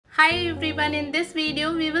Hi everyone, in this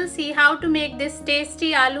video we will see how to make this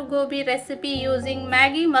tasty aloo gobi recipe using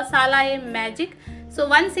Maggi Masala Magic. So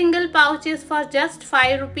one single pouch is for just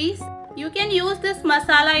 5 rupees. You can use this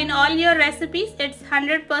masala in all your recipes. It's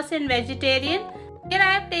 100% vegetarian. Here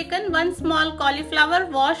I have taken one small cauliflower,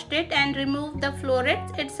 washed it and removed the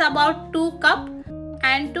florets. It's about 2 cups.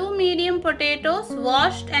 And 2 medium potatoes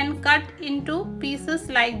washed and cut into pieces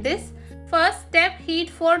like this. First step, heat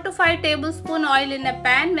 4 to 5 tablespoon oil in a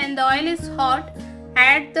pan. When the oil is hot,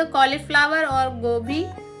 add the cauliflower or gobi.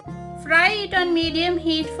 Fry it on medium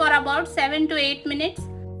heat for about 7 to 8 minutes.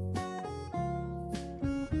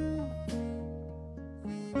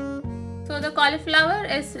 So the cauliflower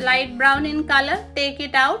is light brown in color. Take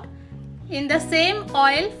it out. In the same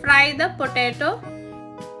oil, fry the potato.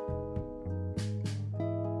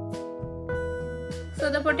 So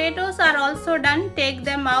the potatoes are also done. Take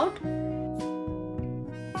them out.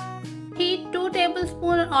 Heat 2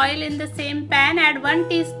 tablespoon oil in the same pan. Add 1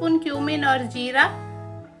 teaspoon cumin or jeera.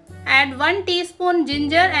 Add 1 teaspoon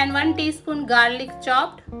ginger and 1 teaspoon garlic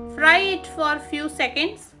chopped. Fry it for few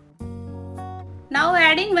seconds. Now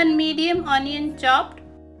adding 1 medium onion chopped.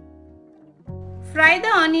 Fry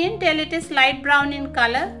the onion till it is light brown in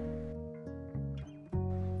color.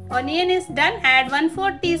 Onion is done. Add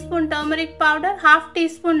 1/4 teaspoon turmeric powder, half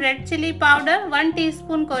teaspoon red chili powder, 1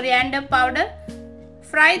 teaspoon coriander powder.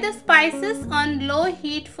 Fry the spices on low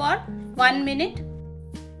heat for 1 minute.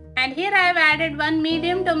 And here I have added 1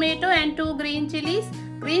 medium tomato and 2 green chilies.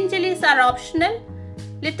 Green chilies are optional.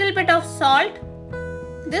 Little bit of salt.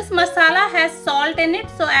 This masala has salt in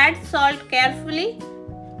it, so add salt carefully.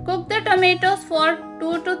 Cook the tomatoes for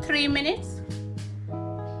 2 to 3 minutes.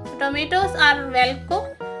 Tomatoes are well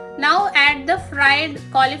cooked. Now add the fried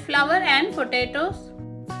cauliflower and potatoes.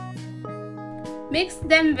 Mix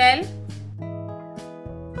them well.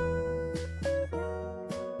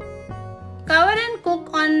 Cover and cook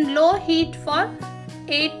on low heat for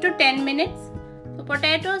 8 to 10 minutes. So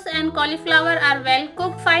potatoes and cauliflower are well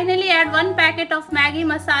cooked. Finally add 1 packet of Maggi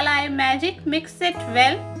Masala Magic. Mix it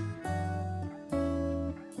well.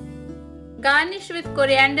 Garnish with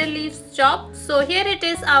coriander leaves chopped. So here it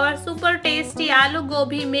is, our super tasty aloo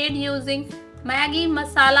gobi made using Maggi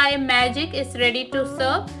Masala Magic is ready to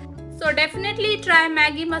serve. So definitely try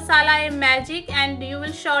Maggi Masala Magic and you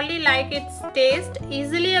will surely like its taste.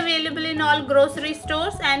 Easily available in all grocery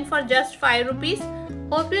stores and for just 5 rupees.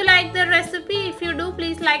 Hope you like the recipe. If you do,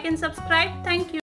 please like and subscribe. Thank you.